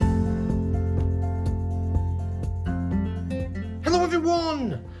Hello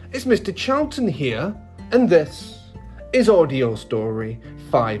everyone, it's Mr. Charlton here, and this is Audio Story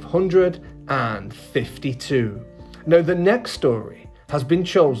 552. Now the next story has been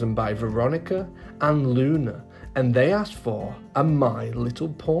chosen by Veronica and Luna, and they asked for a My Little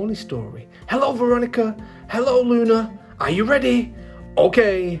Pony story. Hello Veronica, hello Luna, are you ready?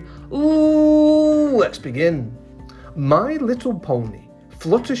 Okay, let's begin. My Little Pony,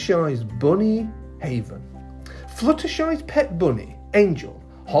 Fluttershy's Bunny Haven. Fluttershy's pet bunny, Angel,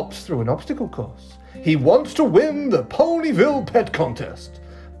 hops through an obstacle course. He wants to win the Ponyville Pet Contest.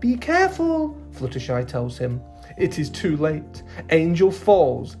 Be careful, Fluttershy tells him. It is too late. Angel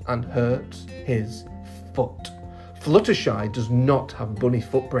falls and hurts his foot. Fluttershy does not have bunny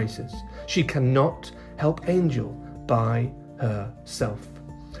foot braces. She cannot help Angel by herself.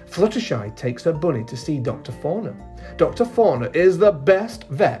 Fluttershy takes her bunny to see Dr. Fauna. Dr. Fauna is the best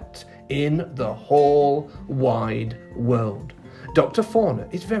vet in the whole wide world. Dr. Fauna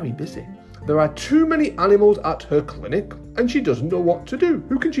is very busy. There are too many animals at her clinic and she doesn't know what to do.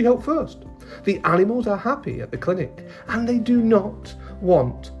 Who can she help first? The animals are happy at the clinic and they do not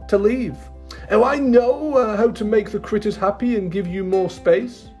want to leave. Oh, I know how to make the critters happy and give you more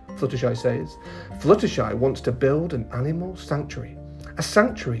space, Fluttershy says. Fluttershy wants to build an animal sanctuary. A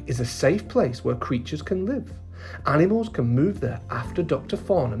sanctuary is a safe place where creatures can live. Animals can move there after Dr.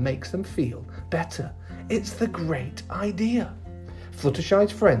 Fauna makes them feel better. It's the great idea.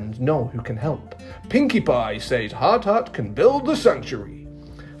 Fluttershy's friends know who can help. Pinkie Pie says Hard Hat can build the sanctuary.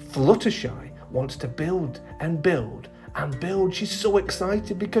 Fluttershy wants to build and build and build. She's so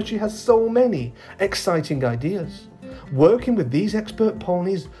excited because she has so many exciting ideas. Working with these expert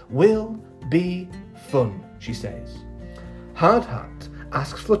ponies will be fun, she says. Hard Hat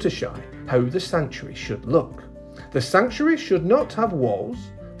asks Fluttershy how the sanctuary should look. The sanctuary should not have walls,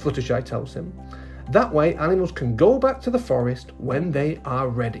 Fluttershy tells him. That way animals can go back to the forest when they are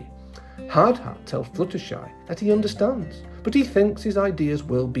ready. Hard Hat tells Fluttershy that he understands, but he thinks his ideas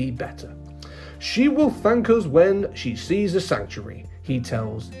will be better. She will thank us when she sees the sanctuary, he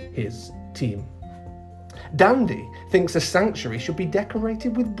tells his team. Dandy thinks the sanctuary should be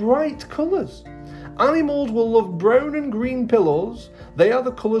decorated with bright colours. Animals will love brown and green pillows. They are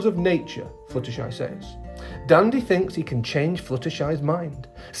the colours of nature, Fluttershy says. Dandy thinks he can change Fluttershy's mind.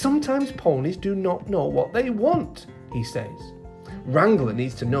 Sometimes ponies do not know what they want, he says. Wrangler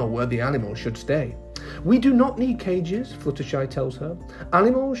needs to know where the animals should stay. We do not need cages, Fluttershy tells her.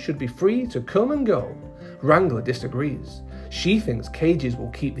 Animals should be free to come and go. Wrangler disagrees. She thinks cages will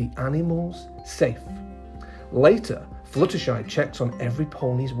keep the animals safe. Later, Fluttershy checks on every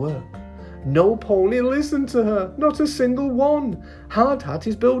pony's work. No pony listened to her, not a single one. Hard Hat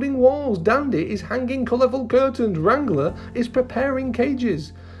is building walls, Dandy is hanging colourful curtains, Wrangler is preparing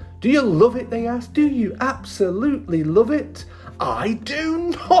cages. Do you love it, they ask. Do you absolutely love it? I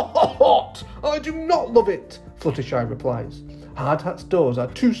do not! I do not love it, Fluttershy replies. Hard Hat's doors are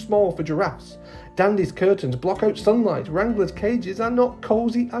too small for giraffes. Dandy's curtains block out sunlight. Wrangler's cages are not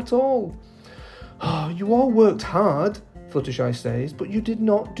cosy at all. Oh, you all worked hard, Fluttershy says, but you did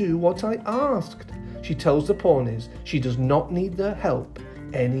not do what I asked. She tells the ponies she does not need their help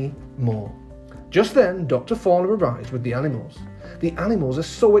anymore. Just then, Dr. Fauna arrives with the animals. The animals are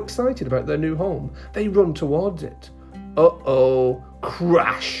so excited about their new home, they run towards it. Uh-oh,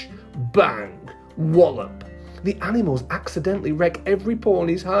 crash, bang, wallop. The animals accidentally wreck every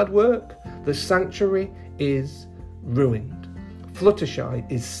pony's hard work. The sanctuary is ruined. Fluttershy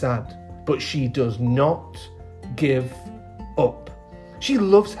is sad, but she does not give up. She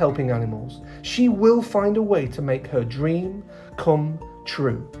loves helping animals. She will find a way to make her dream come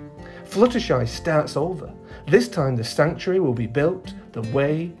true. Fluttershy starts over. This time the sanctuary will be built the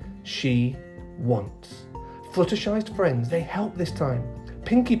way she wants. Fluttershy's friends, they help this time.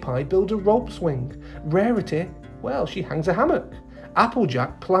 Pinkie Pie builds a rope swing. Rarity, well, she hangs a hammock.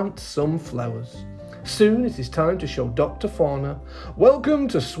 Applejack plants some flowers. Soon it is time to show Dr. Fauna. Welcome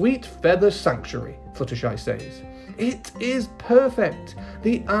to Sweet Feather Sanctuary, Fluttershy says. It is perfect.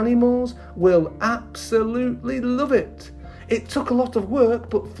 The animals will absolutely love it. It took a lot of work,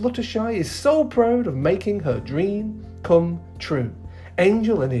 but Fluttershy is so proud of making her dream come true.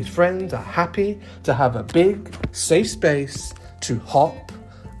 Angel and his friends are happy to have a big, safe space to hop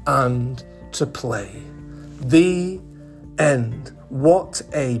and to play. The end. What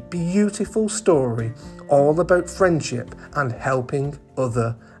a beautiful story, all about friendship and helping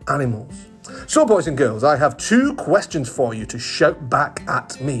other animals. So, boys and girls, I have 2 questions for you to shout back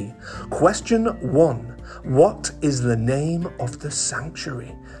at me. Question 1. What is the name of the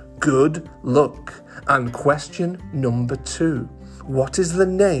sanctuary? Good luck. And question number 2. What is the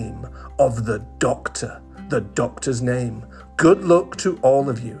name of the doctor the doctor's name. Good luck to all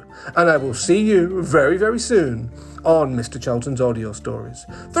of you, and I will see you very, very soon on Mr. Charlton's Audio Stories.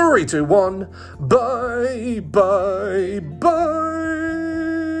 3, 2, 1, bye, bye, bye.